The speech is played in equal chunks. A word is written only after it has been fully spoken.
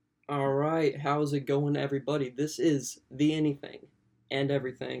right, how's it going, everybody? This is the Anything and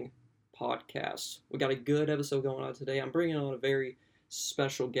Everything podcast. We got a good episode going on today. I'm bringing on a very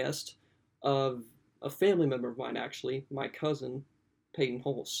special guest of a family member of mine, actually, my cousin, Peyton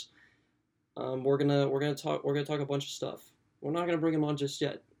Hulse. We're gonna talk a bunch of stuff. We're not gonna bring him on just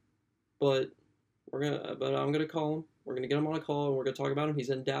yet, but I'm gonna call him. We're gonna get him on a call and we're gonna talk about him.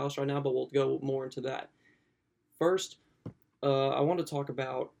 He's in Dallas right now, but we'll go more into that. First, I want to talk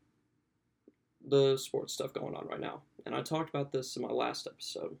about the sports stuff going on right now. And I talked about this in my last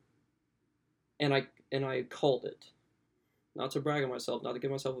episode. And I called it. Not to brag on myself, not to give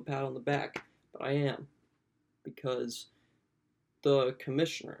myself a pat on the back, but I am. Because the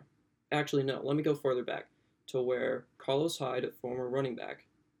commissioner, actually no, let me go further back to where Carlos Hyde, a former running back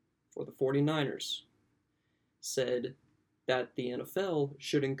for the 49ers, said that the NFL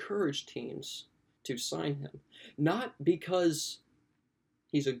should encourage teams to sign him. Not because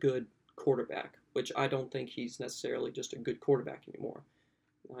he's a good quarterback, which I don't think he's necessarily just a good quarterback anymore.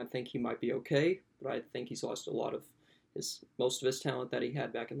 I think he might be okay, but I think he's lost a lot of most of his talent that he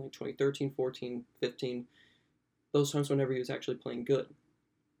had back in like 2013, 14, 15. Those times whenever he was actually playing good.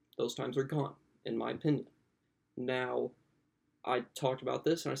 Those times are gone, in my opinion. Now, I talked about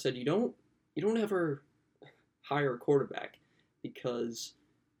this and I said you don't ever hire a quarterback because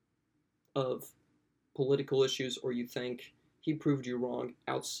of political issues or you think he proved you wrong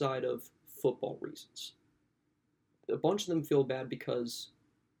outside of football reasons. A bunch of them feel bad because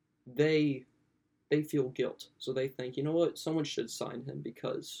they feel guilt. So they think, you know what, someone should sign him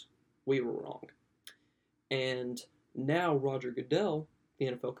because we were wrong. And now Roger Goodell, the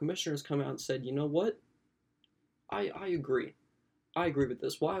NFL commissioner, has come out and said, you know what, I agree. I agree with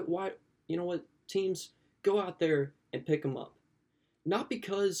this. Why, you know what, teams, go out there and pick him up. Not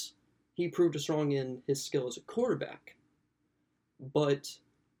because he proved us wrong in his skill as a quarterback, but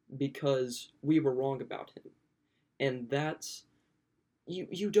because we were wrong about him. And that's,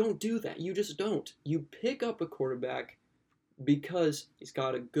 you don't do that. You just don't. You pick up a quarterback because he's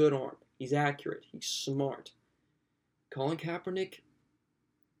got a good arm. He's accurate. He's smart. Colin Kaepernick,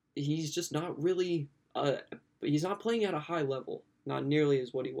 he's just not really, he's not playing at a high level. Not nearly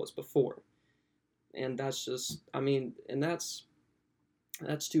as what he was before. And that's just, and that's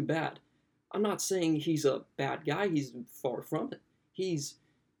too bad. I'm not saying he's a bad guy. He's far from it. He's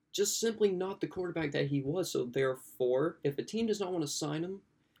just simply not the quarterback that he was. So therefore, if a team does not want to sign him,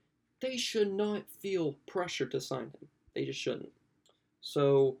 they should not feel pressure to sign him. They just shouldn't.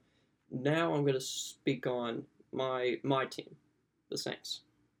 So now I'm going to speak on my team, the Saints.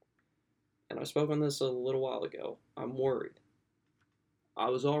 And I spoke on this a little while ago. I'm worried. I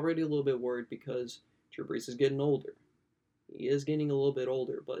was already a little bit worried because Drew Brees is getting older. He is getting a little bit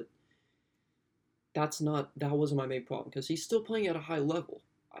older, but that wasn't my main problem because he's still playing at a high level.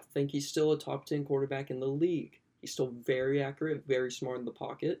 I think he's still a top 10 quarterback in the league. He's still very accurate, very smart in the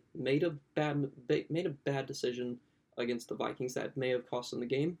pocket. Made a bad decision against the Vikings that may have cost him the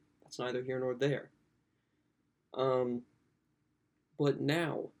game. That's neither here nor there. But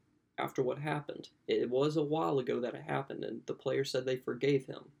now, after what happened, it was a while ago that it happened, and the players said they forgave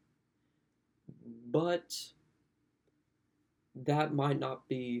him. But that might not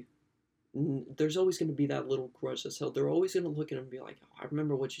be. There's always going to be that little grudge that's held. They're always going to look at him and be like, oh, I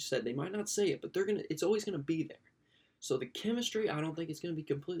remember what you said. They might not say it, but it's always going to be there. So the chemistry, I don't think it's going to be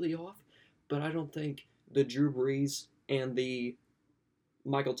completely off, but I don't think the Drew Brees and the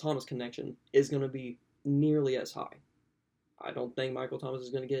Michael Thomas connection is going to be nearly as high. I don't think Michael Thomas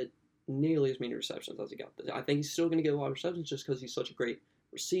is going to get nearly as many receptions as he got. I think he's still going to get a lot of receptions just because he's such a great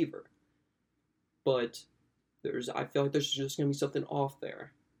receiver. But I feel like there's just going to be something off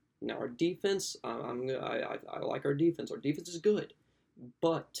there. Now our defense, I like our defense. Our defense is good,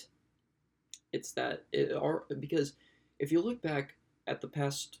 but it's because if you look back at the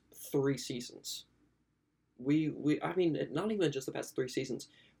past 3 seasons, not even just the past 3 seasons,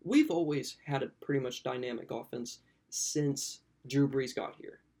 we've always had a pretty much dynamic offense since Drew Brees got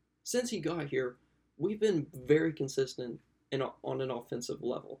here. Since he got here, we've been very consistent on an offensive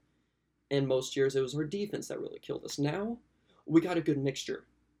level. And most years it was our defense that really killed us. Now we got a good mixture.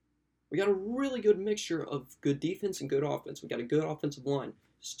 We got a really good mixture of good defense and good offense. We got a good offensive line.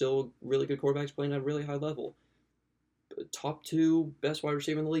 Still really good quarterbacks playing at a really high level. Top 2 best wide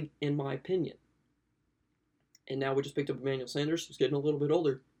receiver in the league, in my opinion. And now we just picked up Emmanuel Sanders, who's getting a little bit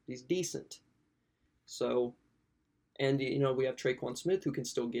older. He's decent. So, and we have Traquan Smith, who can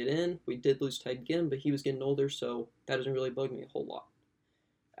still get in. We did lose Ted Ginn, but he was getting older, so that doesn't really bug me a whole lot.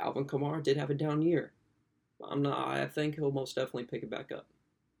 Alvin Kamara did have a down year. I think he'll most definitely pick it back up.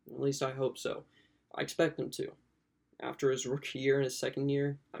 At least I hope so. I expect him to. After his rookie year and his second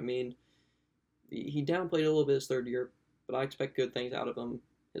year, He downplayed a little bit his third year, but I expect good things out of him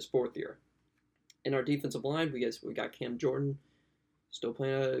his fourth year. In our defensive line, we got Cam Jordan, still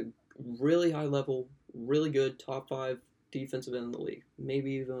playing at a really high level, really good, top 5 defensive end in the league,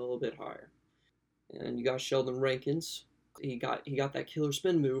 maybe even a little bit higher. And you got Sheldon Rankins. He got that killer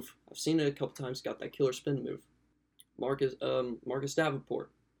spin move. I've seen it a couple times. Got that killer spin move. Marcus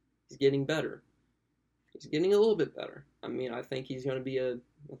Davenport. He's getting better. He's getting a little bit better. I mean, I think he's gonna be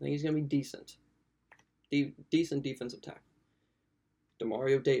decent. Decent defensive tackle.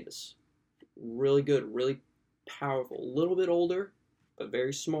 Demario Davis. Really good, really powerful. A little bit older, but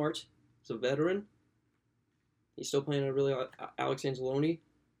very smart. He's a veteran. He's still playing a really Alex Anzalone.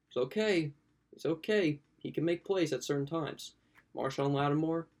 He's okay. He's okay. He can make plays at certain times. Marshawn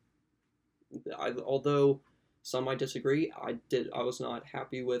Lattimore, although some might disagree, I was not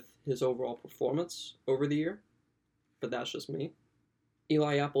happy with his overall performance over the year, but that's just me.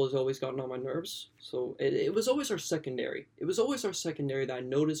 Eli Apple has always gotten on my nerves, so it was always our secondary. It was always our secondary that I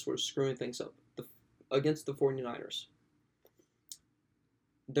noticed were screwing things up against the 49ers.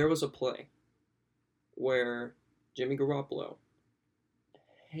 There was a play where Jimmy Garoppolo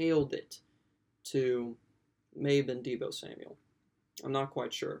hailed it to may have been Deebo Samuel. I'm not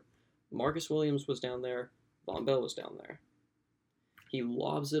quite sure. Marcus Williams was down there. Von Bell was down there. He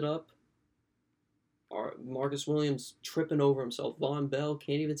lobs it up. Marcus Williams tripping over himself. Von Bell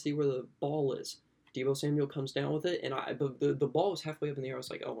can't even see where the ball is. Deebo Samuel comes down with it, and the ball was halfway up in the air. I was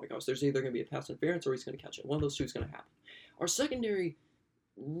like, oh my gosh, there's either going to be a pass interference or he's going to catch it. One of those two is going to happen. Our secondary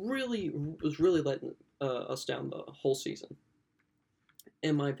was really letting us down the whole season,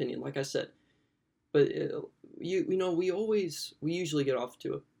 in my opinion. Like I said, but we usually get off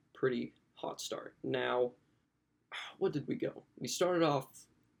to a pretty hot start. Now, what did we go? We started off.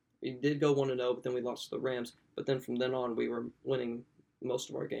 We did go 1-0, but then we lost to the Rams. But then from then on, we were winning most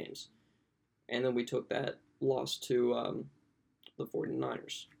of our games. And then we took that loss to the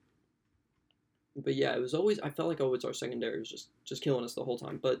 49ers. But yeah, it was always, I felt like always our secondary was just killing us the whole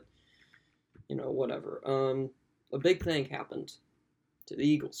time. But, whatever. A big thing happened to the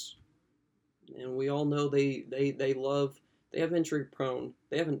Eagles. And we all know they have injury prone.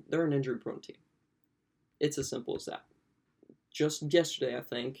 They're an injury prone team. It's as simple as that. Just yesterday, I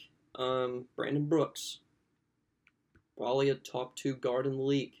think, Brandon Brooks, probably a top 2 guard in the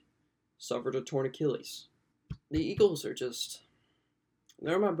league, suffered a torn Achilles. The Eagles are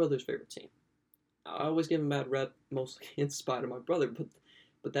they're my brother's favorite team. I always give him a bad rep, mostly in spite of my brother,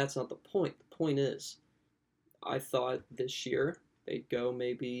 but that's not the point. The point is, I thought this year they'd go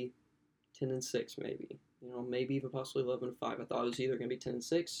maybe 10-6, maybe even possibly 11-5. I thought it was either going to be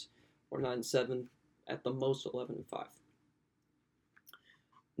 10-6 or 9-7, at the most 11-5.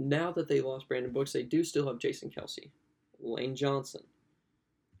 Now that they lost Brandon Brooks, they do still have Jason Kelce, Lane Johnson.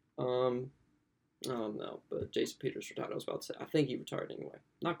 I don't know, but Jason Peters retired. I was about to say, I think he retired anyway.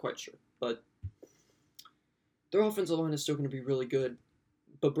 Not quite sure, but their offensive line is still going to be really good.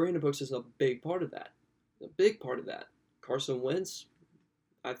 But Brandon Brooks is a big part of that. A big part of that. Carson Wentz,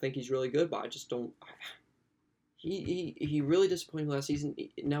 I think he's really good, but I just don't. He really disappointed last season.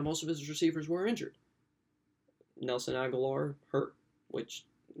 Now most of his receivers were injured. Nelson Aguilar hurt, which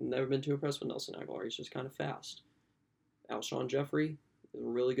never been too impressed with Nelson Aguilar. He's just kind of fast. Alshon Jeffrey is a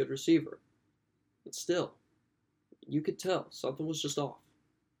really good receiver. But still, you could tell something was just off.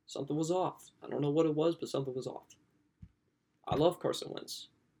 Something was off. I don't know what it was, but something was off. I love Carson Wentz.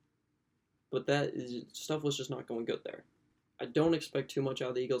 But stuff was just not going good there. I don't expect too much out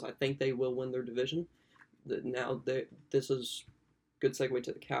of the Eagles. I think they will win their division. This is a good segue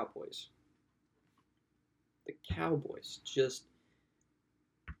to the Cowboys. The Cowboys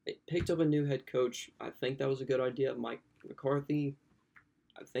they picked up a new head coach. I think that was a good idea. Mike McCarthy,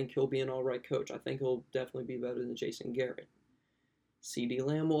 I think he'll be an all right coach. I think he'll definitely be better than Jason Garrett. CeeDee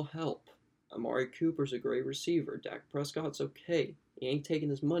Lamb will help. Amari Cooper's a great receiver. Dak Prescott's okay. He ain't taking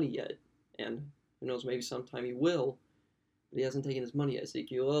his money yet. And who knows, maybe sometime he will. But he hasn't taken his money yet.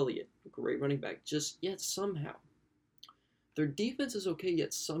 Ezekiel Elliott, great running back. Just yet somehow. Their defense is okay,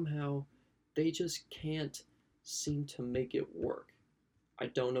 yet somehow they just can't seem to make it work. I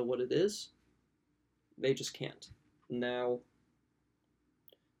don't know what it is. They just can't. Now,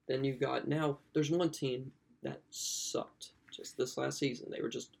 there's one team that sucked just this last season. They were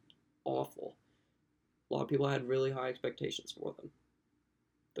just awful. A lot of people had really high expectations for them.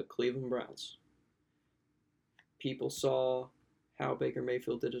 The Cleveland Browns. People saw how Baker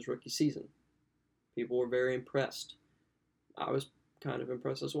Mayfield did his rookie season. People were very impressed. I was kind of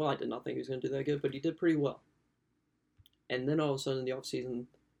impressed as well. I did not think he was going to do that good, but he did pretty well. And then all of a sudden in the offseason,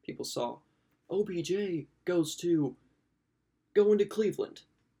 people saw OBJ going to Cleveland.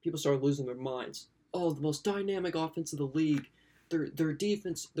 people started losing their minds. Oh, the most dynamic offense of the league. Their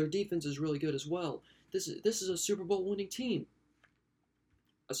defense is really good as well. This is a Super Bowl winning team.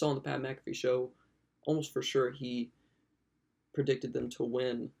 I saw on the Pat McAfee show, almost for sure he predicted them to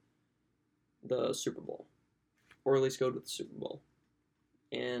win the Super Bowl, or at least go to the Super Bowl,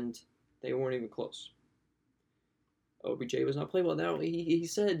 and they weren't even close. OBJ was not playing well. Now he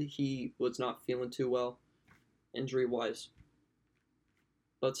said he was not feeling too well, injury wise,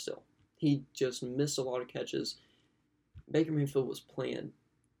 but still, he just missed a lot of catches. Baker Mayfield was playing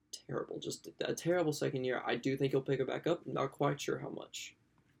terrible, just a terrible second year. I do think he'll pick it back up. Not quite sure how much.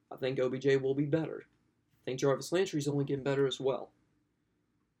 I think OBJ will be better. I think Jarvis Landry's only getting better as well.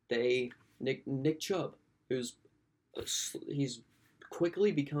 Nick Chubb, he's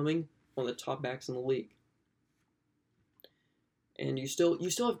quickly becoming one of the top backs in the league. And you still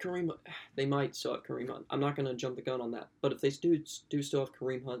have Kareem. They might still have Kareem Hunt. I'm not going to jump the gun on that. But if they do still have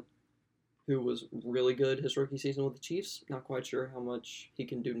Kareem Hunt, who was really good his rookie season with the Chiefs, not quite sure how much he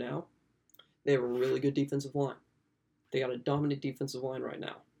can do now. They have a really good defensive line. They got a dominant defensive line right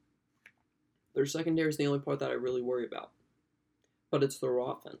now. Their secondary is the only part that I really worry about. But it's their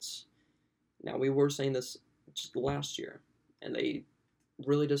offense. Now, we were saying this just last year, and they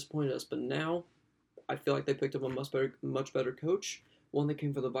really disappointed us. But now, I feel like they picked up a much better coach. One that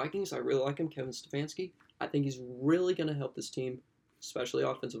came from the Vikings. I really like him, Kevin Stefanski. I think he's really going to help this team, especially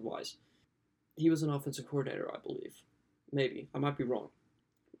offensive-wise. He was an offensive coordinator, I believe. Maybe. I might be wrong.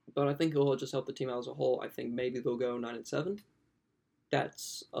 But I think he'll just help the team out as a whole. I think maybe they'll go 9-7.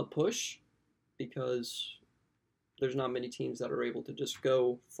 That's a push, because there's not many teams that are able to just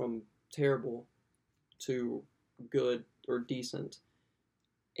go from terrible to good or decent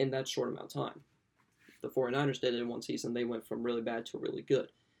in that short amount of time. The 49ers did it in one season. They went from really bad to really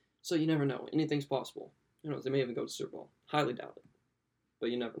good. So you never know. Anything's possible. Who knows? They may even go to Super Bowl. Highly doubt it.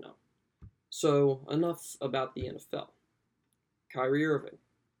 But you never know. So, enough about the NFL. Kyrie Irving.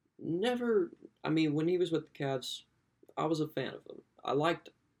 When he was with the Cavs, I was a fan of him. I liked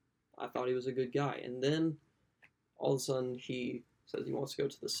him. I thought he was a good guy. And then, all of a sudden, he says he wants to go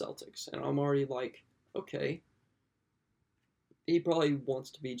to the Celtics. And I'm already like, okay. He probably wants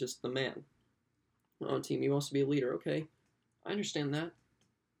to be just the man on a team. He wants to be a leader. Okay, I understand that.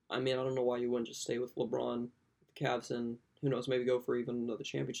 I don't know why you wouldn't just stay with LeBron, the Cavs, and who knows, maybe go for even another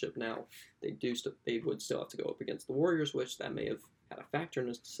championship now. They would still have to go up against the Warriors, which that may have had a factor in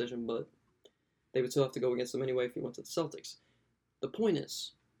his decision, but they would still have to go against them anyway if he went to the Celtics. The point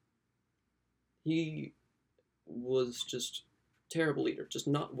is, he was just a terrible leader.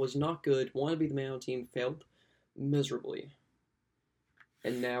 Was not good. Wanted to be the man on the team. Failed miserably.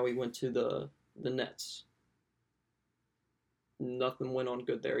 And now he went to the Nets. Nothing went on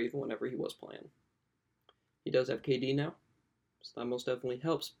good there, even whenever he was playing. He does have KD now, so that most definitely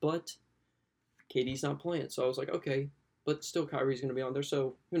helps. But KD's not playing, so I was like, okay. But still, Kyrie's going to be on there,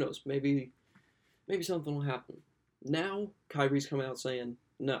 so who knows? Maybe something will happen. Now, Kyrie's coming out saying,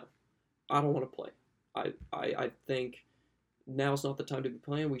 no, I don't want to play. I think now's not the time to be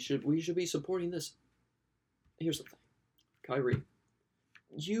playing. We should be supporting this. Here's the thing, Kyrie.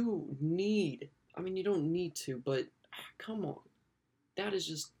 You don't need to, but come on. That is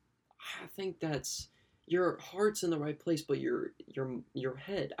just, I think that's, your heart's in the right place, but your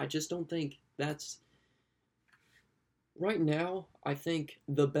head, I just don't think that's, right now, I think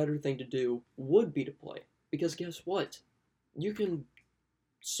the better thing to do would be to play. Because guess what? You can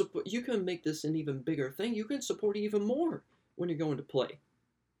make this an even bigger thing. You can support it even more when you're going to play.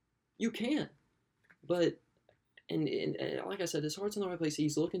 You can. But, and like I said, his heart's in the right place.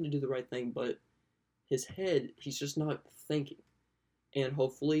 He's looking to do the right thing, but his head, he's just not thinking. And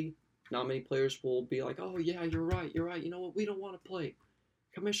hopefully, not many players will be like, oh yeah, you're right. You know what? We don't want to play.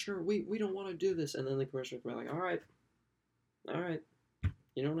 Commissioner, we don't want to do this. And then the commissioner will be like, all right.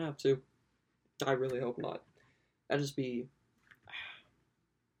 You don't have to. I really hope not. That's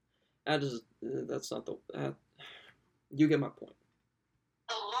not the, you get my point.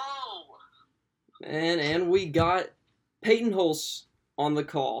 Hello! And we got Peyton Hulse on the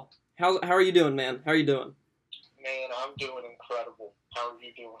call. How are you doing, man? How are you doing? Man, I'm doing incredible. How are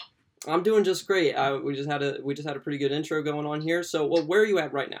you doing? I'm doing just great. We just had a pretty good intro going on here. So, well, where are you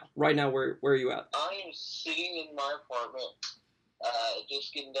at right now? Right now, where are you at? I am sitting in my apartment,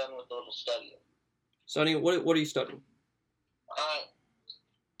 just getting done with a little studying. Studying? What are you studying?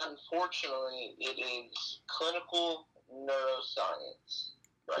 Unfortunately, it is clinical neuroscience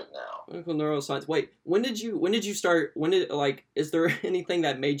right now. Clinical neuroscience. Wait, when did you start? Is there anything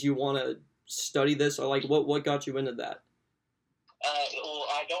that made you want to study this, or what got you into that? Well,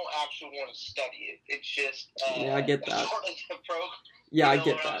 I don't actually want to study it. It's just yeah, I get that. Yeah, I You know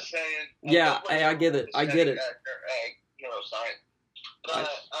get what I'm that. saying? Yeah, Nobody I ever get wants it. to I study get it. that neuroscience. But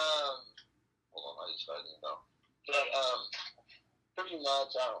hold on, I just got an email. But pretty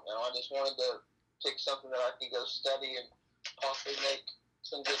much, I don't know. I just wanted to pick something that I could go study and possibly make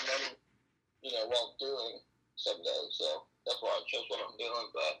some good money, while doing someday. So that's why I chose what I'm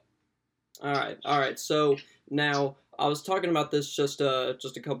doing. But All right. So now I was talking about this just a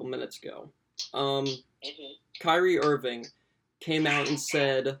couple minutes ago. Kyrie Irving came out and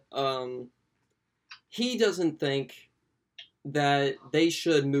said he doesn't think that they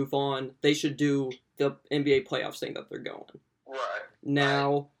should move on. They should do the NBA playoffs thing that they're going. Right.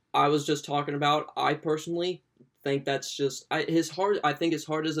 Now, I was just talking about, I personally think that's just, his heart, I think his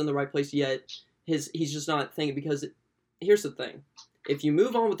heart is in the right place, yet he's just not thinking, because here's the thing. If you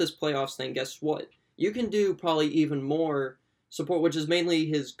move on with this playoffs thing, guess what? You can do probably even more support, which is mainly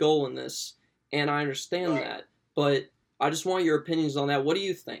his goal in this, and I understand that, but I just want your opinions on that. What do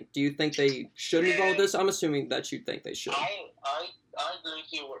you think? Do you think they should move on with this? I'm assuming that you think they should. I agree with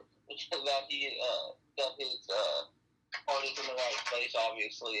you that that his heart is in the right place.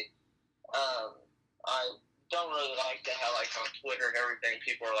 Obviously, I don't really like how on Twitter and everything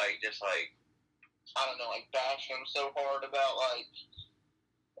people are just I don't know bashing him so hard about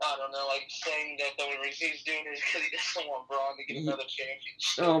I don't know saying that the only reason he's doing it is because he doesn't want Braun to get another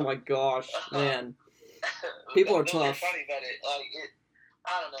championship. Oh my gosh, man. People are tough. Those are funny, but I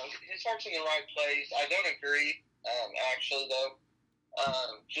don't know. His heart's in the right place. I don't agree, actually, though.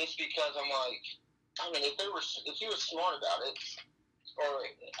 Just because I'm if he was smart about it, or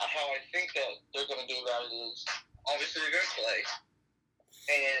how I think that they're going to do about it is, obviously they're going to play,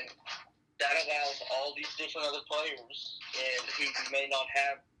 and that allows all these different other players, and who may not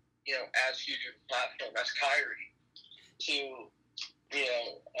have, as huge a platform as Kyrie, to,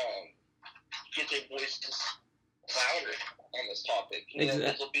 get their voices louder on this topic. Exactly.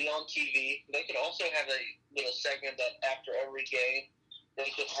 It'll be on TV. They could also have a little segment that after every game,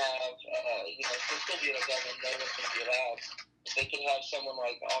 they could have, there'll still be a government, no one can be allowed. They could have someone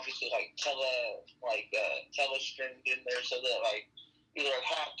obviously telestreamed in there so that either at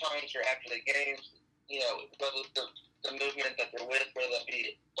half times or after the games, whether the movement that they're with, whether that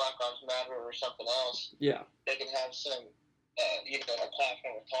be Black Lives Matter or something else, yeah, they can have some a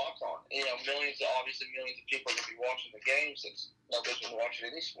platform to talk on. Millions of people are going to be watching the games since nobody's been watching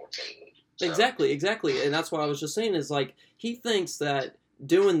any sports lately. So. Exactly. And that's what I was just saying is he thinks that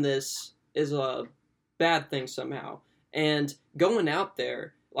doing this is a bad thing somehow. And going out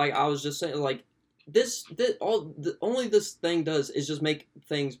there, I was just saying, only this thing does is just make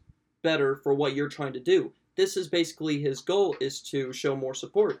things better for what you're trying to do. This is basically his goal, is to show more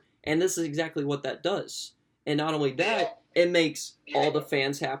support. And this is exactly what that does. And not only that, it makes all the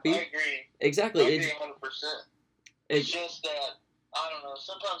fans happy. I agree. Exactly. I agree 100%. It's just that, I don't know,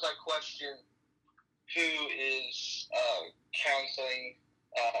 sometimes I question who is counseling,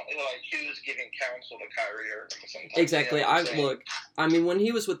 who is giving counsel to Kyrie Irving. Exactly. When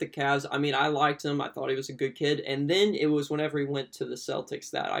he was with the Cavs, I liked him. I thought he was a good kid. And then it was whenever he went to the Celtics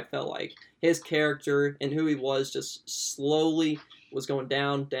that I felt like his character and who he was just slowly was going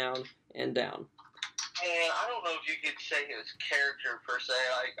down, down, and down. And I don't know if you could say his character per se.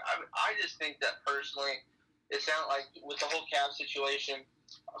 I just think that personally, it sounded like with the whole Cavs situation,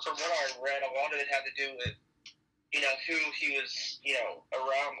 from what I read, a lot of it had to do with, who he was,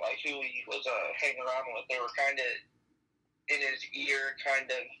 around, who he was hanging around with. They were kind of in his ear, kind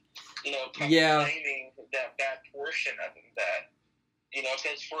of claiming that portion of him that,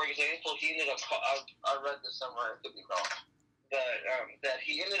 because, for example, he ended up, I read this somewhere, I could be wrong, but that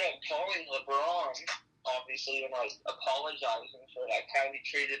he ended up calling LeBron, obviously, and apologizing for how he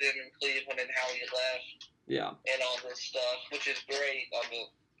treated him in Cleveland and how he left, and all this stuff, which is great.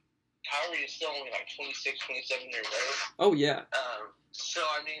 Kyrie is still only 26, 27 years old. Oh yeah. So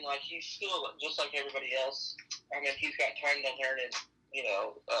he's still just like everybody else. He's got time to learn and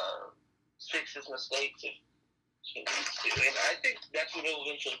fix his mistakes if he needs to, and I think that's what he'll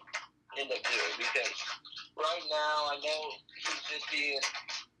eventually end up doing, because right now I know he's being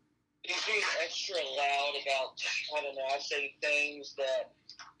extra loud about, I don't know, I say things that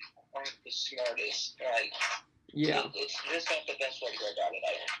aren't the smartest. Yeah. It's not the best way to go about it,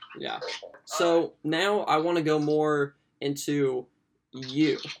 I don't. Yeah. So now I want to go more into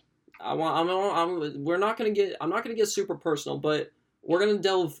you. I'm not gonna get super personal, but we're gonna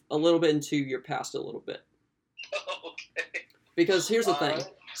delve a little bit into your past a little bit. Okay. Because here's the thing.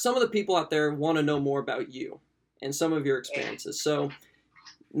 Some of the people out there want to know more about you and some of your experiences. So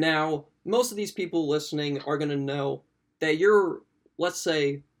now, most of these people listening are going to know that you're, let's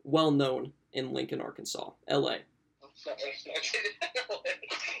say, well-known in Lincoln, Arkansas, LA. That's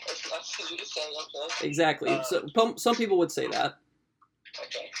not for you to say, okay. Exactly. So some people would say that.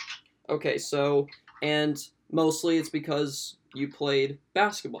 Okay. Okay, so, and mostly it's because you played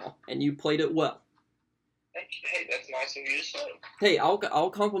basketball, and you played it well. Hey, that's nice of you to say. Hey, I'll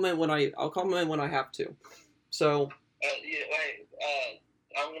compliment when I have to. So. Yeah, wait.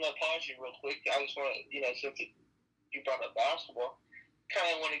 I'm gonna pause you real quick. I just want to, since you brought up basketball,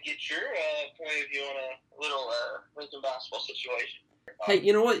 kind of want to get your point of view on a little Lincoln basketball situation. Hey,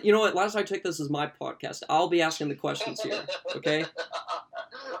 you know what? Last I checked, this is my podcast. I'll be asking the questions here, okay? You're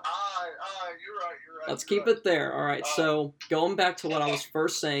right. Let's keep it there. All right, so going back to what I was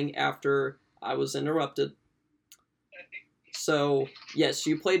first saying after I was interrupted. So, yes,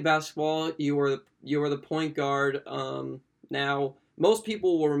 you played basketball. You were the point guard. Now, most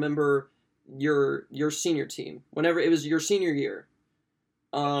people will remember your senior team whenever it was your senior year.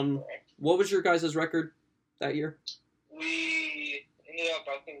 What was your guys' record that year? We ended up,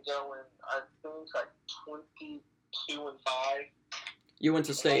 I think, going like 22-5. You went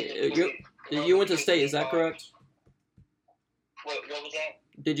to state. You went to state. Is that correct? What was that?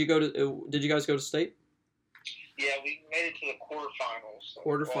 Did you guys go to state? Yeah, we made it to the quarterfinals.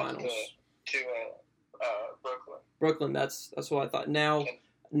 Quarterfinals. To Brooklyn. Brooklyn. That's what I thought. Now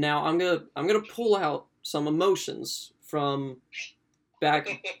I'm gonna pull out some emotions from back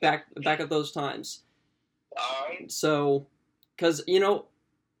at those times. All right. So, because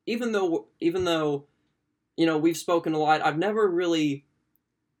even though we've spoken a lot, I've never really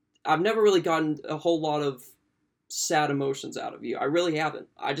gotten a whole lot of sad emotions out of you. I really haven't.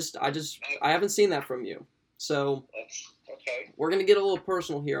 I haven't seen that from you. So, okay. We're going to get a little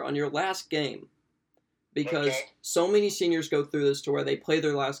personal here on your last game, because so many seniors go through this to where they play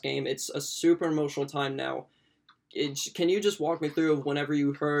their last game. It's a super emotional time now. Can you just walk me through of whenever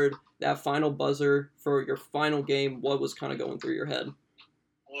you heard that final buzzer for your final game, what was kind of going through your head?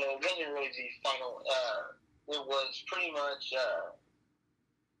 Well, it wasn't really the final. It was pretty much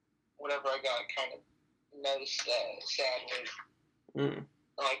whenever I got kind of most sadly. Mm.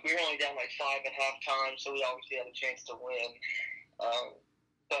 Like, we were only down like 5 at halftime, so we obviously had a chance to win.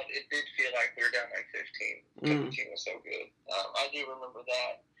 But it did feel like we were down like 15. 15 was so good. I do remember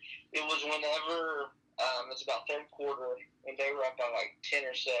that. It was whenever it was about third quarter, and they were up by like 10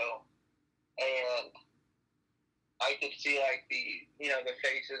 or so, and I could see like the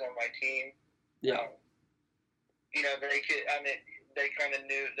faces on my team. Yeah. They kind of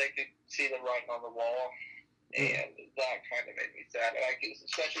knew, they could see the writing on the wall. And that kind of made me sad. Like,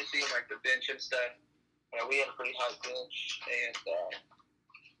 especially seeing like the bench and stuff. We had a pretty high bench, and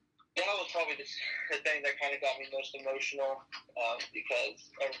that was probably the thing that kind of got me most emotional,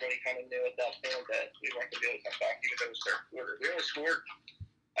 because everybody kind of knew at that point that we weren't going to be able to come back, even though it was third quarter. We only scored,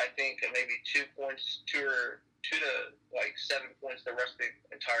 I think, maybe 2 points, 2 to like 7 points the rest of the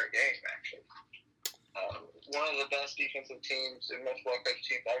entire game, actually. One of the best defensive teams and most well-coached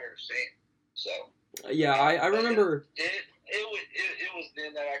teams I've ever seen. So. Yeah, I remember. It was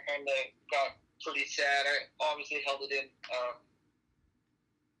then that I kind of got pretty sad. I obviously held it in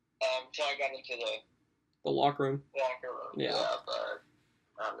until I got into the locker room. Yeah, but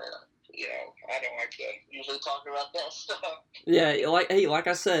I don't like to usually talk about that stuff. Yeah, like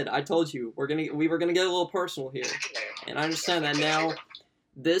I said, I told you we were gonna get a little personal here, and I understand that now.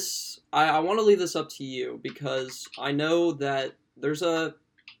 I want to leave this up to you, because I know that there's a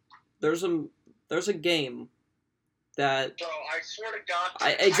game that. Bro, I swear to God.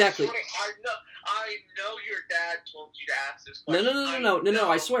 Exactly. I know your dad told you to ask this question. No.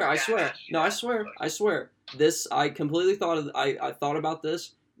 I swear. This, I completely I thought about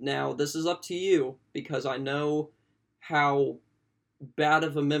this. Now, this is up to you, because I know how bad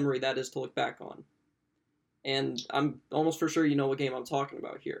of a memory that is to look back on. And I'm almost for sure you know what game I'm talking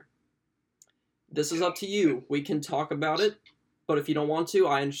about here. This is up to you. We can talk about it, but if you don't want to,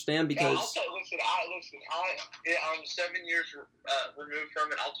 I understand, because... No, I'm 7 years removed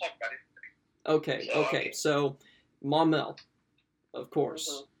from it. I'll talk about it. Okay. So, Maumelle, of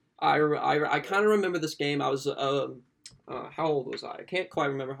course. Mm-hmm. I kind of remember this game. I was, how old was I? I can't quite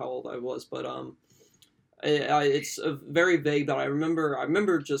remember how old I was, but it's very vague, but I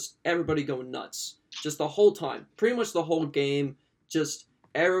remember just everybody going nuts. Just the whole time. Pretty much the whole game. Just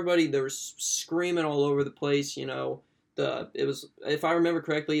everybody, they were screaming all over the place, It was, if I remember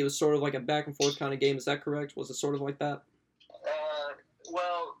correctly, it was sort of like a back and forth kind of game. Is that correct? Was it sort of like that?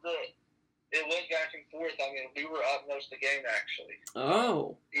 Well, it was back and forth. I mean, we were up most of the game, actually.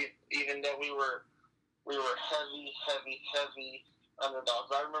 Oh. Even though we were heavy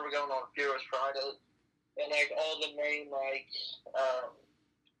underdogs. I remember going on Heroes Friday, and like all the main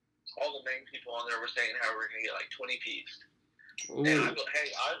all the main people on there were saying how we're going to get like 20 piece. Ooh. And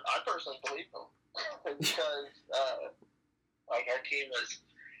I personally believe them because like our team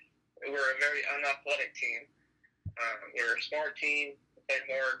we were a very unathletic team. We were a smart team, played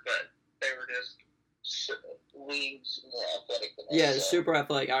hard, but they were just leagues more athletic than us. Yeah, super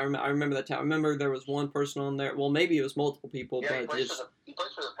athletic. I remember that time. I remember there was one person on there. Well, maybe it was multiple people, yeah, but he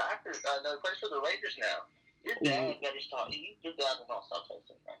plays for the Packers. No, he plays for the Raiders now. Your dad never stopped. Your dad will not stop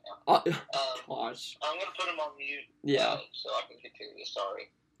texting right now. Gosh. I'm gonna put him on mute. Yeah. So I can continue.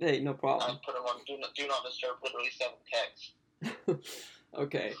 Sorry. Hey, no problem. I put him on do not disturb. Literally 7 texts.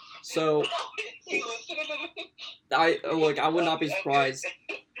 Okay, so I would not be surprised.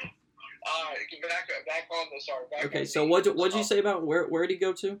 All right, back on the sorry. Okay, so what'd you say about where did he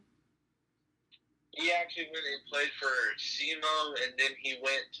go to? He actually went and played for SEMO, and then he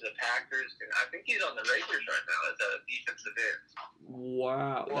went to the Packers, and I think he's on the Raiders right now as a defensive end.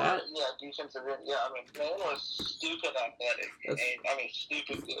 Wow, defensive end. Yeah, I mean, man was stupid athletic,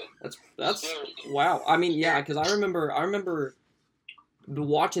 stupid good. That's wow. I mean, yeah, because I remember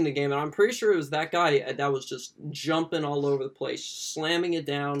watching the game, and I'm pretty sure it was that guy that was just jumping all over the place, slamming it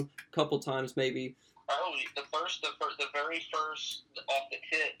down a couple times, maybe. Oh, the very first off the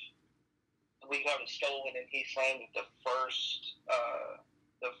tip, we got it stolen, and he slammed it the first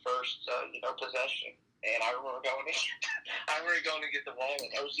possession. And I remember going to get the ball,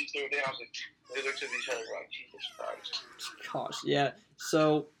 and OC threw it down. I was like, we looked at each other like, Jesus Christ. Gosh, yeah.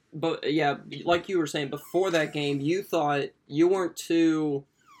 So, but yeah, like you were saying before that game, you thought you weren't too.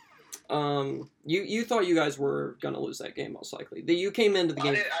 You thought you guys were gonna lose that game most likely. You came into the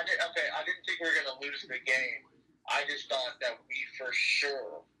game. I didn't think we were gonna lose the game. I just thought that we for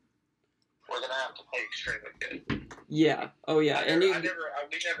sure were gonna have to play extremely good. Yeah. Oh yeah. We never walked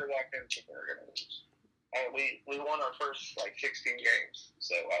in thinking we were gonna lose. We won our first 16 games,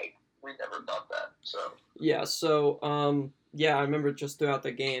 so we never thought that. So yeah. So yeah, I remember just throughout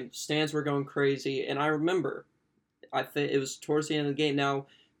the game, stands were going crazy, and I remember, I think it was towards the end of the game. Now,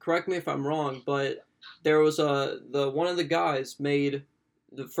 correct me if I'm wrong, but there was one of the guys made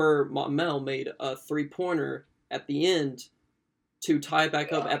a 3-pointer at the end to tie it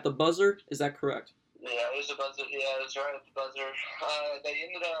back up at the buzzer. Is that correct? Yeah, it was the buzzer. Yeah, it was right at the buzzer.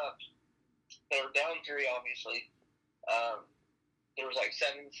 They were down 3, obviously. There was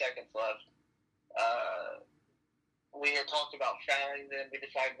 7 seconds left. We had talked about fouling them. We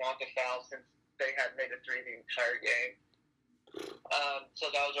decided not to foul since they had made a 3 the entire game.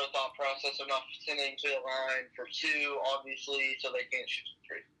 So that was our thought process of not sending to the line for 2, obviously, so they can't shoot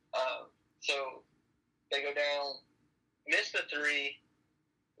 3. So they go down, miss the 3,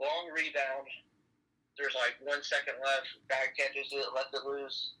 long rebound. There's 1 second left. Bag catches it, lets it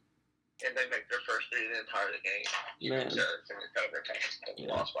loose, and they make their first 3 the entire game. Man. So it's overtime.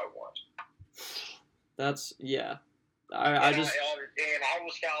 We lost by 1. That's yeah. I was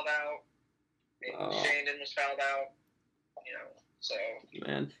fouled out. And Shandon was fouled out. So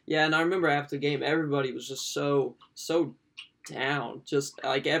man, yeah, and I remember after the game, everybody was just so down. Just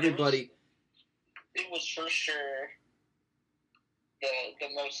everybody. It was for sure the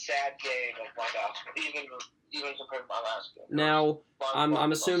most sad game of my basketball, even compared to my last game. Now,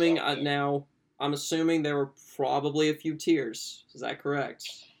 I'm assuming there were probably a few tears. Is that correct?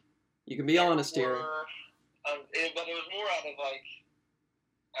 You can be honest here. But it was more out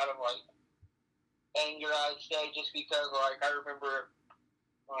of anger, I'd say, just because I remember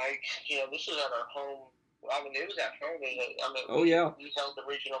this was at our home. I mean, it was at home. We held the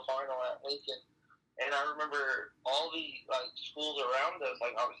regional final at Lincoln, and I remember all the schools around us,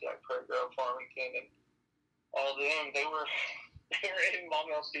 obviously Prairie Grove, Farmington, and all of them. They were in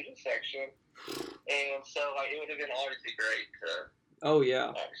Maumelle student section, and so it would have been obviously great to. Oh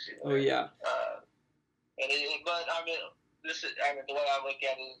yeah. Oh yeah. But the way I look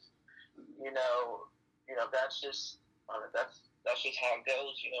at it is, that's just that's just how it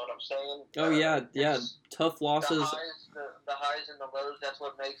goes. You know what I'm saying? Oh yeah. Tough losses. The highs and the lows. That's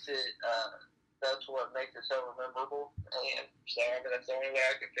what makes it. That's what makes it so memorable. And so that's the only way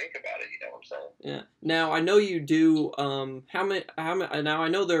I can think about it. You know what I'm saying? Yeah. Now I know you do. How many? Now I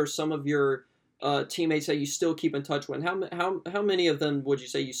know there are some of your teammates that you still keep in touch with. How many of them would you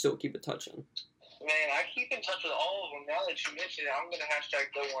say you still keep in touch with? Man, I keep in touch with all of them. Now that you mention it, I'm going to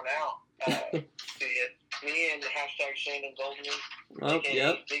hashtag go one out. Me and hashtag Shandon Goldman,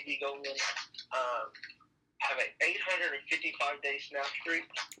 yep. Biggie Goldman, have an 855-day snap streak.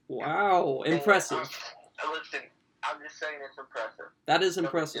 Wow, impressive. Listen, I'm just saying it's impressive. That is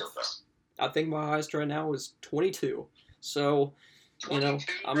impressive. I think my highest right now is 22. So,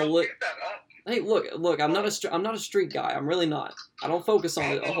 22, I'm a little. Hey, look. I'm not a street guy. I'm really not. I don't focus on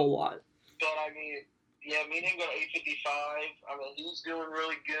it a whole lot. But I mean, yeah, me and him go to 855. I mean, he's doing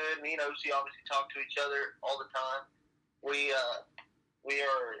really good. Me and OC obviously talk to each other all the time. We are,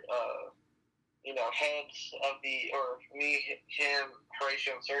 heads of me, him,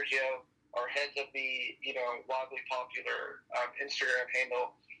 Horatio, and Sergio are heads of the, wildly popular Instagram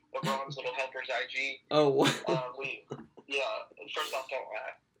handle, LeBron's Little Helpers IG. Oh. First off, don't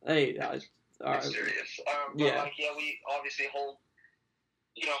laugh. Hey, all right. Serious. We obviously hold,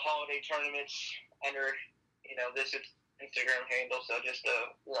 holiday tournaments under, this Instagram handle. So just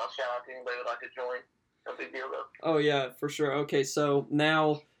shout out to anybody who would like to join. No big deal though. Oh yeah, for sure. Okay, so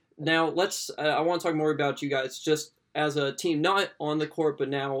now let's. I want to talk more about you guys just as a team, not on the court, but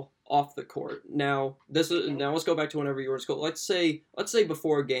now off the court. Now let's go back to whenever you were in school. Let's say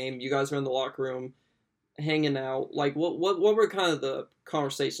before a game, you guys are in the locker room, hanging out. Like what were kind of the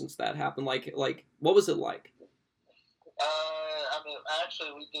conversations that happened? Like what was it like?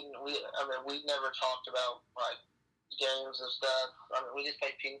 Actually, we never talked about like games and stuff. We just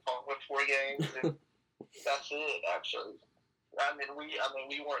played ping pong with 4 games. And that's it. Actually,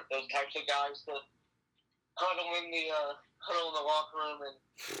 we weren't those types of guys that huddle in the locker room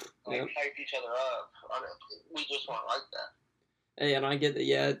and hype each other up. We just weren't like that. Hey, and I get that,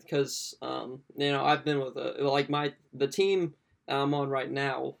 yeah, because I've been with the team I'm on right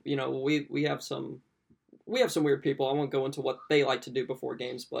now. We have some weird people. I won't go into what they like to do before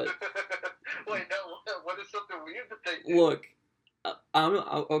games, but wait, no, what is something weird that they do? Look,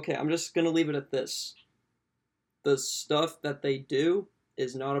 I'm just gonna leave it at this. The stuff that they do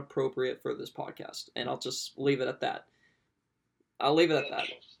is not appropriate for this podcast, and I'll just leave it at that. I'll leave it at that.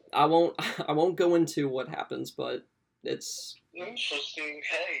 I won't go into what happens, but it's interesting.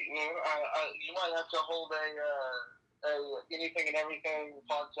 Hey, you might have to hold a anything and everything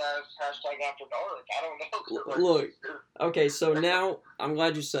podcast #after dark. I don't know. Look, okay, so now I'm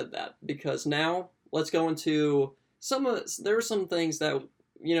glad you said that, because now let's go into there are some things that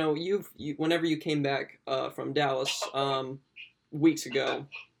you whenever you came back from Dallas weeks ago,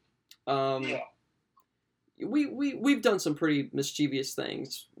 we've done some pretty mischievous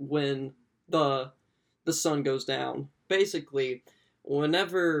things when the sun goes down. Basically,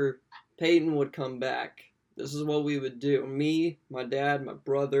 whenever Peyton would come back, this is what we would do. Me, my dad, my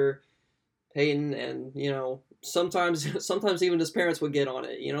brother, Peyton, and sometimes even his parents would get on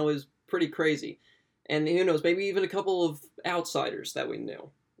it. It was pretty crazy. And who knows, maybe even a couple of outsiders that we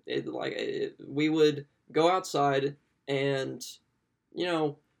knew. We would go outside and,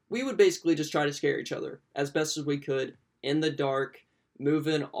 we would basically just try to scare each other as best as we could in the dark,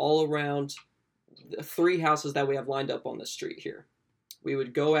 moving all around the 3 houses that we have lined up on the street here. We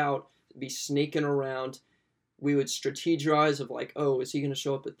would go out, be sneaking around. We would strategize of like, oh, is he going to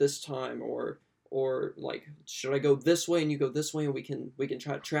show up at this time? Or like, should I go this way and you go this way and we can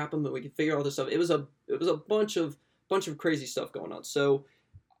try to trap him and we can figure all this stuff. It was a bunch of crazy stuff going on. So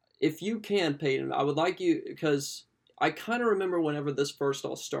if you can, Peyton, I would like you, because I kind of remember whenever this first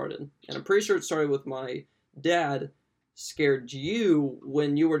all started, and I'm pretty sure it started with my dad scared you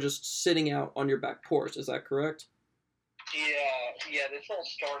when you were just sitting out on your back porch. Is that correct? Yeah, this all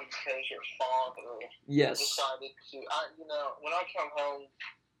started because your father decided to, when I come home,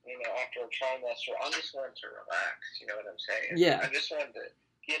 after a trimester, I just wanted to relax, you know what I'm saying? Yeah. I just wanted to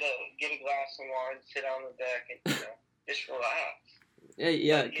get a glass of wine, sit on the deck, and, just relax.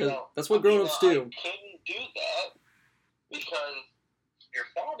 Yeah, because that's what grown-ups do. I couldn't do that because your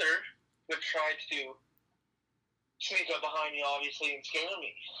father would try to sneak up behind me, obviously, and scare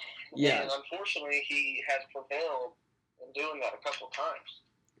me. Yeah. And unfortunately, he has prevailed in doing that a couple of times.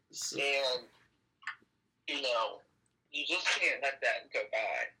 And, you just can't let that go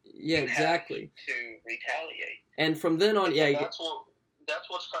by. Yeah, exactly. To retaliate. And from then on, that's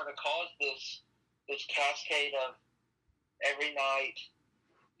what's kind of caused this cascade of every night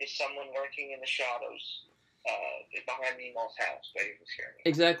is someone lurking in the shadows behind Meemaw's house waiting to scare me.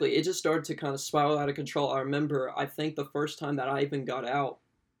 Exactly. It just started to kind of spiral out of control. I remember, I think the first time that I even got out,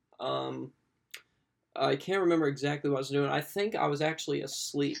 I can't remember exactly what I was doing. I think I was actually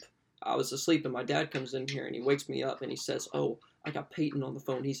asleep. I was asleep, and my dad comes in here, and he wakes me up, and he says, oh, I got Peyton on the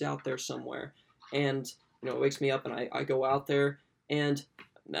phone. He's out there somewhere. And, it wakes me up, and I go out there, and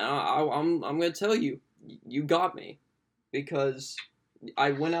now I'm going to tell you, you got me. Because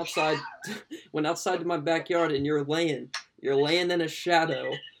I went outside to my backyard, and you're laying in a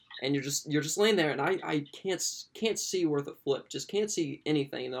shadow, and you're just laying there, and I can't see worth a flip, just can't see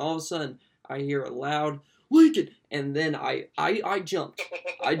anything. And then all of a sudden, I hear a loud Lincoln, and then I jumped.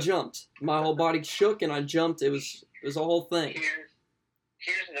 My whole body shook, and I jumped. It was a whole thing.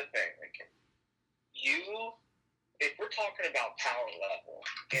 Here's the thing, Lincoln. we're talking about power level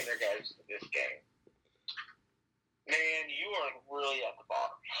in regards to this game, man, you are really at the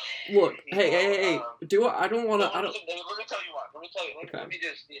bottom. Look, hey. I don't want to. I don't. Let me tell you why. Let me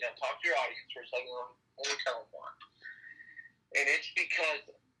just talk to your audience for a second. Let me tell them why. And it's because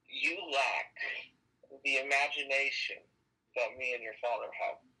you lack the imagination that me and your father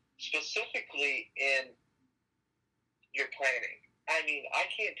have, specifically in your planning. I mean, I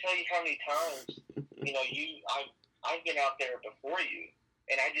can't tell you how many times, I've been out there before you,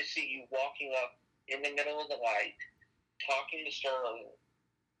 and I just see you walking up in the middle of the night, talking to Sterling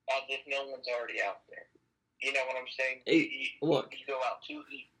as if no one's already out there. You know what I'm saying? Look. You go out too.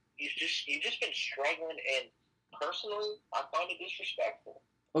 You've just been struggling, and personally, I find it disrespectful.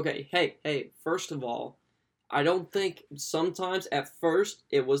 Okay, hey, first of all, I don't think sometimes at first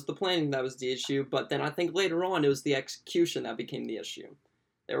it was the planning that was the issue, but then I think later on it was the execution that became the issue.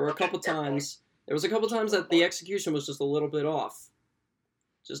 There was a couple times that the execution was just a little bit off.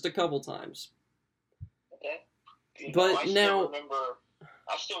 Just a couple times. Okay. But I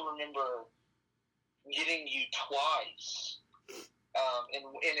still remember getting you twice in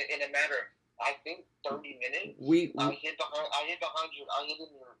a matter of, I think, 30 minutes. I hid behind you. I hid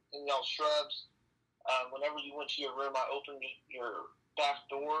in y'all shrubs. Whenever you went to your room, I opened your back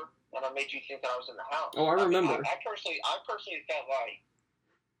door, and I made you think that I was in the house. Oh, I remember. I personally felt like,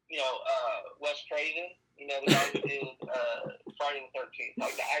 Wes Craven, the guy who did Friday the 13th.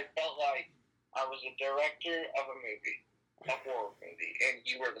 Like, I felt like I was a director of a horror movie, and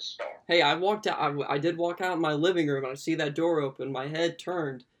you were the star. Hey, I walked out. I did walk out in my living room, and I see that door open. My head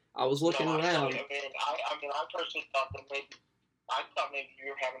turned. I was looking around. I personally thought that maybe you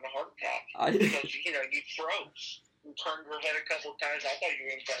were having a heart attack because you froze. You turned your head a couple of times. I thought you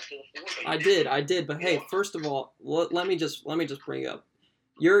were going back to the floor. I did. But hey, first of all, let me just bring up.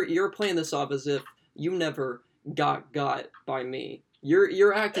 You're playing this off as if you never got by me.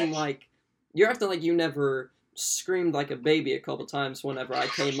 You're acting like you never screamed like a baby a couple times whenever I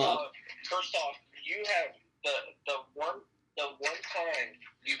came up. First off, you have the one time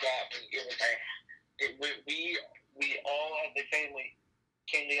you got me. We all as the family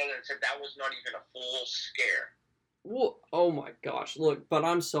came together and said that was not even a full scare. Well, oh my gosh, look, but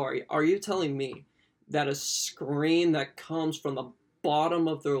I'm sorry. Are you telling me that a scream that comes from the bottom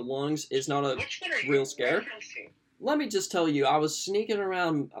of their lungs is not a real scare? Let me just tell you, I was sneaking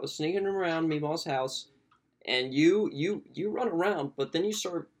around Meemaw's house, and you run around, but then you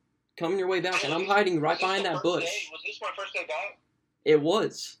start coming your way back, and I'm hiding right behind that bush. Was this my first day back? It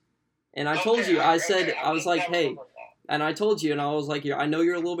was. And I told you, I was like, hey, and I told you, and I was like, I know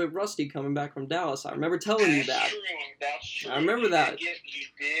you're a little bit rusty coming back from Dallas. I remember telling you that. That's true. I remember that. You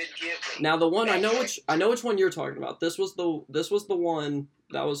did get me. Now the one I know which one you're talking about. This was the one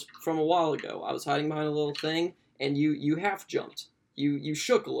that was from a while ago. I was hiding behind a little thing, and you half jumped. You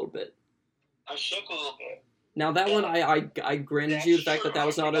shook a little bit. I shook a little bit. Now that one I granted you the fact that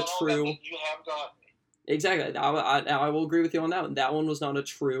was not a true. You have got me. Exactly. I will agree with you on that one. That one was not a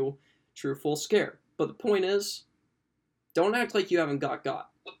true full scare. But the point is, don't act like you haven't got. Hey,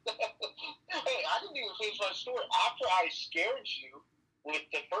 I didn't even finish my story. After I scared you with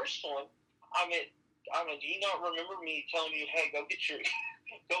the first one, do you not remember me telling you, hey, go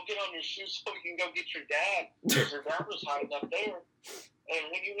get on your shoes so we can go get your dad, because your dad was hiding up there.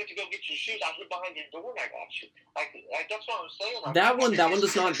 And when you went to go get your shoes, I hid behind your door and I got you. Like that's what I'm saying. Like, that one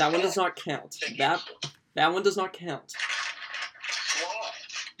does not count. That one does not count.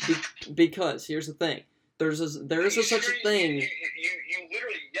 Why? Because here's the thing. There is such a thing. You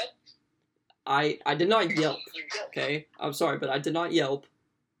literally yelped. I did not yelp. Okay, I'm sorry, but I did not yelp.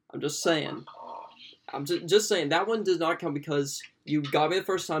 I'm just saying. I'm just saying that one does not count because you got me the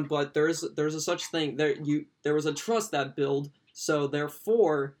first time. But there's a such thing. There was a trust that built. So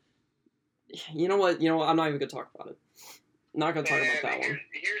therefore, you know what? I'm not even gonna talk about it. I'm not gonna talk about that one.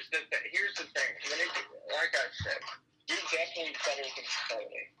 Here's the thing. Like I said, you're definitely better than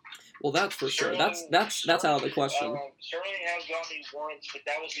Sterling. Well, that's for sure. That's out of the question. Sterling has got me once, but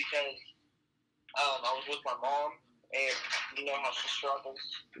that was because I was with my mom, and you know how she struggles.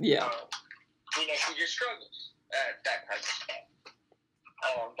 Yeah. She just struggles at that type of stuff.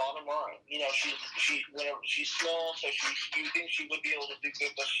 Bottom line, she's small, so you think she would be able to do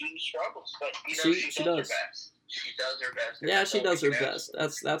good, but she struggles. But she does her best. She does her best. Yeah, she does her best.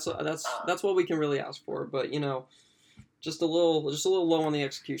 That's what we can really ask for. But just a little low on the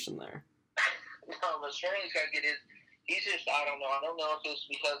execution there. No, but Sterling's got to get his. He's just, I don't know. I don't know if it's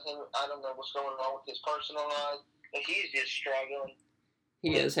because I don't know what's going on with his personal life, but he's just struggling.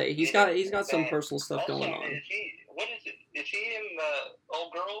 He is. Hey, he's got some personal stuff going on. what is it? Is he and the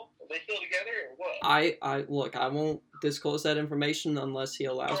old girl? Are they still together or what? Look, I won't disclose that information unless he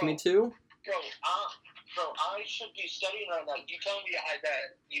allows me to. Bro, I should be studying right now. You tell me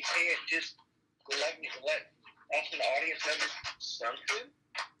that you can't just let us in the audience know something?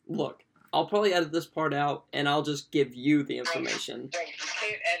 Look, I'll probably edit this part out, and I'll just give you the information. Bro, you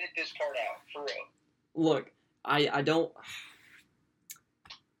can't edit this part out, for real. Look, I don't...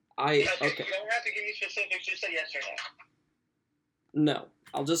 okay. You don't have to give me specifics, just say yes or no. No,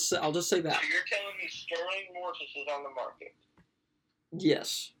 I'll just say that. So you're telling me Sterling Mortis is on the market?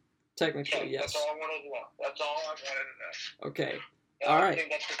 Yes. Technically, okay, yes. That's all I wanted to know. That's all I wanted to know. Okay. And all I right.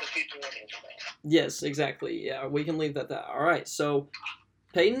 think that's what the people want to know. Yes, exactly. Yeah, we can leave that. All right. So,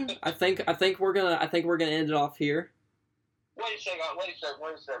 Peyton, I think we're gonna end it off here. Wait a second.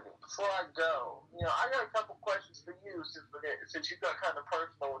 Before I go, I got a couple questions for you since you got kind of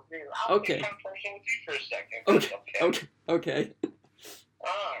personal with me. I'll okay. get kind of personal with you for a second. Okay. All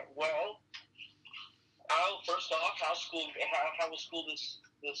right. Well, first off, how was school this?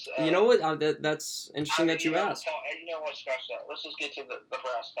 You know what? That's interesting that you asked. You know what? Scratch that. Let's just get to the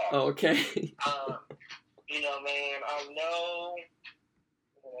brass tacks. Oh, okay. Man, I know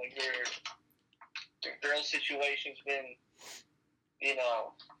your own situation's been,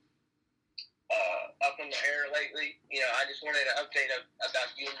 up in the air lately. I just wanted an update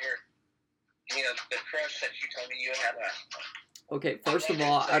about you and your, the crush that you told me you had last time. Okay, first of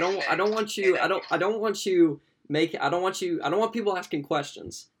all, I don't want people asking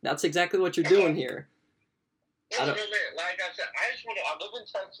questions. That's exactly what you're doing here. Like I said, I live in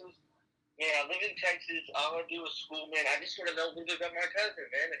Texas. I live in Texas. All I do is school, man. I just want to know a little bit about my cousin,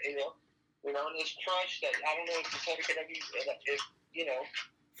 man. And his crush that I don't know if you told her,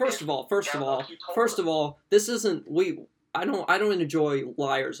 First of all, this isn't I don't enjoy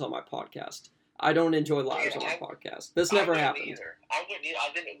liars on my podcast. I don't enjoy liars on my podcast. This never happened. Either. I wouldn't either.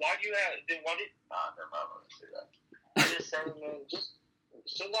 I didn't. Why do you have? Why did? Never mind. I'm gonna say that. I'm just saying, man. Just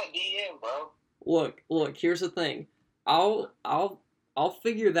send that DM, bro. Look. Here's the thing. I'll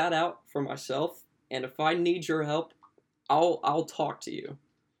figure that out for myself. And if I need your help, I'll talk to you.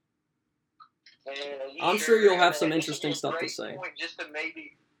 Man, I'm sure you'll have some interesting stuff to say. Just to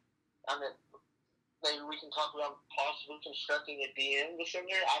maybe we can talk about possibly constructing a DM with him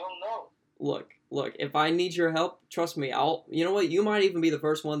there. I don't know. Look, if I need your help, trust me, you know what, you might even be the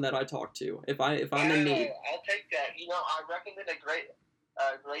first one that I talk to if I'm in need. I'll take that. I recommend a great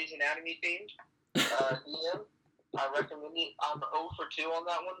Grey's Anatomy themed DM. I recommend it. I'm 0 for 2 on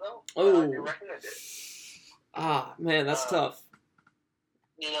that one though. Oh. I do recommend it. Ah, man, that's tough.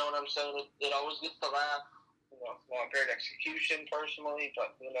 You know what I'm saying? It always gets the laugh. It's not great execution personally,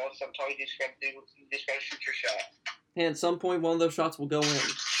 but sometimes you just gotta shoot your shot. And at some point, one of those shots will go in.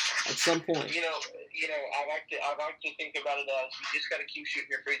 At some point. I like to think about it as you just gotta keep shooting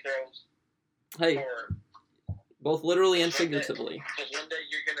your free throws. Hey, both literally and figuratively. Because one day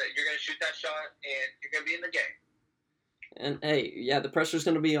you're gonna shoot that shot and you're gonna be in the game. And hey, yeah, the pressure's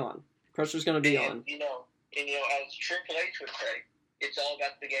gonna be on. Pressure's gonna be on. As Triple H would say, it's all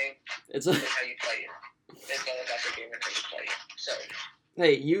about the game. It's how you play it. It's all about the game and how you play it. So.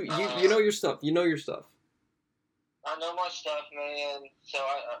 Hey, you know your stuff. You know your stuff. I know my stuff, man. So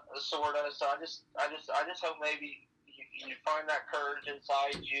I just hope maybe you find that courage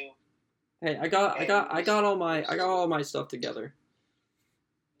inside you. Hey, I got all my stuff together.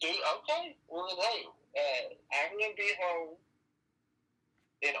 Dude, okay. Well, then, hey, I'm gonna be home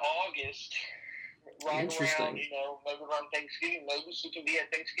in August. Right around, maybe around Thanksgiving. Maybe she can be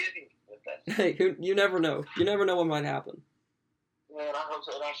at Thanksgiving with us. Hey, you never know. You never know what might happen. Man, I hope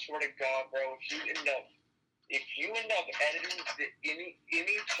so. And I swear to God, bro, if you end up editing any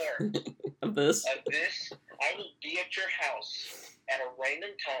part of this, I will be at your house at a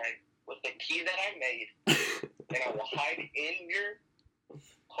random time with the key that I made, and I will hide in your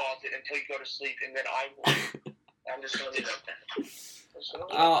closet until you go to sleep, and then I'm just gonna leave it there.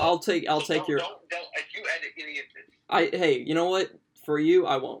 I'll take your. Don't, if you edit any of this. Hey, you know what? For you,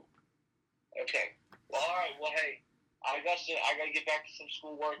 I won't. Okay. Well, all right. Well, hey, I gotta get back to some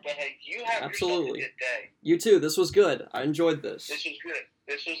schoolwork. But hey, you have absolutely yourself a good day. You too. This was good. I enjoyed this. This was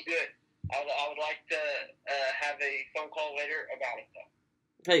good. I would like to have a phone call later about it though.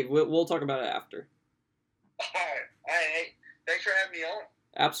 Hey, we'll talk about it after. All right. Hey, thanks for having me on.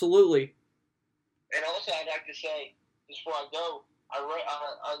 Absolutely. And also, I'd like to say, just before I go, I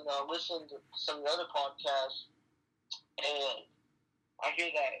listened to some of the other podcasts, and I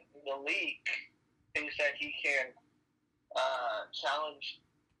hear that the league thinks that he can challenge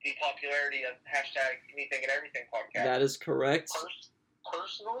the popularity of #anything and everything podcast. That is correct.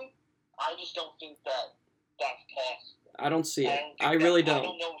 Personally, I just don't think that that's possible. I don't see it. I really don't. I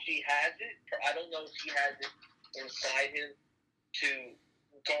don't know if he has it. I don't know if he has it inside him to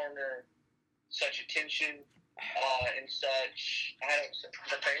garner such attention and such.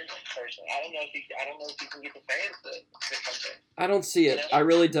 The fans personally. I don't know if he can get the fans to something. I don't see it. I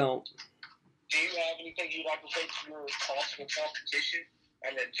really don't. Do you have anything you'd like to say to your possible competition?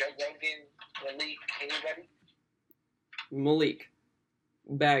 And then Joe Rogan, Malik, anybody? Malik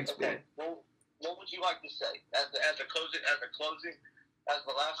Bagsby. Okay. Well, what would you like to say as the last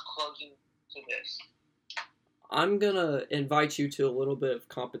closing to this? I'm gonna invite you to a little bit of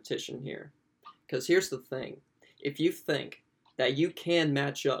competition here, because here's the thing: if you think that you can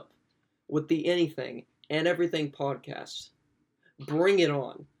match up with the Anything and Everything podcast, bring it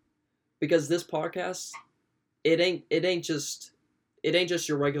on, because this podcast, it ain't just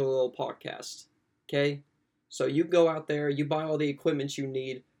your regular little podcast, okay? So you go out there, you buy all the equipment you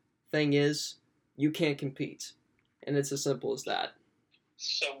need. Thing is, you can't compete, and it's as simple as that.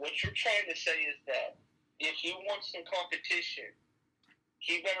 So what you're trying to say is that if you want some competition,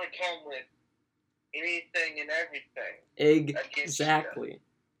 you better come with anything and everything. Exactly.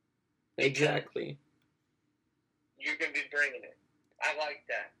 Exactly. You're going to be bringing it. I like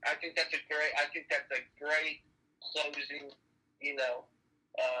that. I think that's a great closing,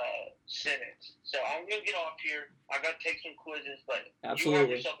 sentence. So I'm going to get off here. I got to take some quizzes, but absolutely. You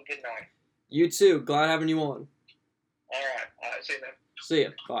have yourself a good night. You too. Glad having you on. All right. See you then. See ya.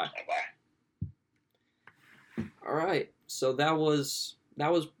 Bye. Bye. All right. So that was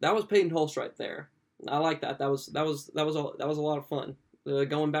Peyton Hulse right there. I like that. That was a lot of fun.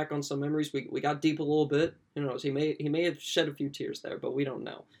 Going back on some memories, we got deep a little bit. Who knows? He may have shed a few tears there, but we don't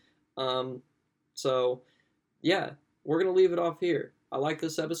know. So yeah, we're gonna leave it off here. I like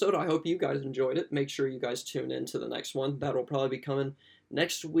this episode. I hope you guys enjoyed it. Make sure you guys tune in to the next one. That'll probably be coming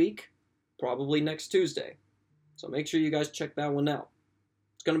next week, probably next Tuesday. So make sure you guys check that one out.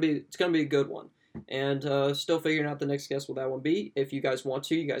 It's gonna be a good one. And still figuring out the next guest will that one be. If you guys want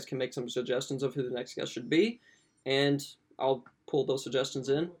to, you guys can make some suggestions of who the next guest should be, and I'll pull those suggestions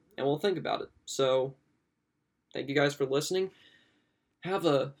in, and we'll think about it. So, thank you guys for listening. Have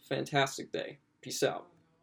a fantastic day. Peace out.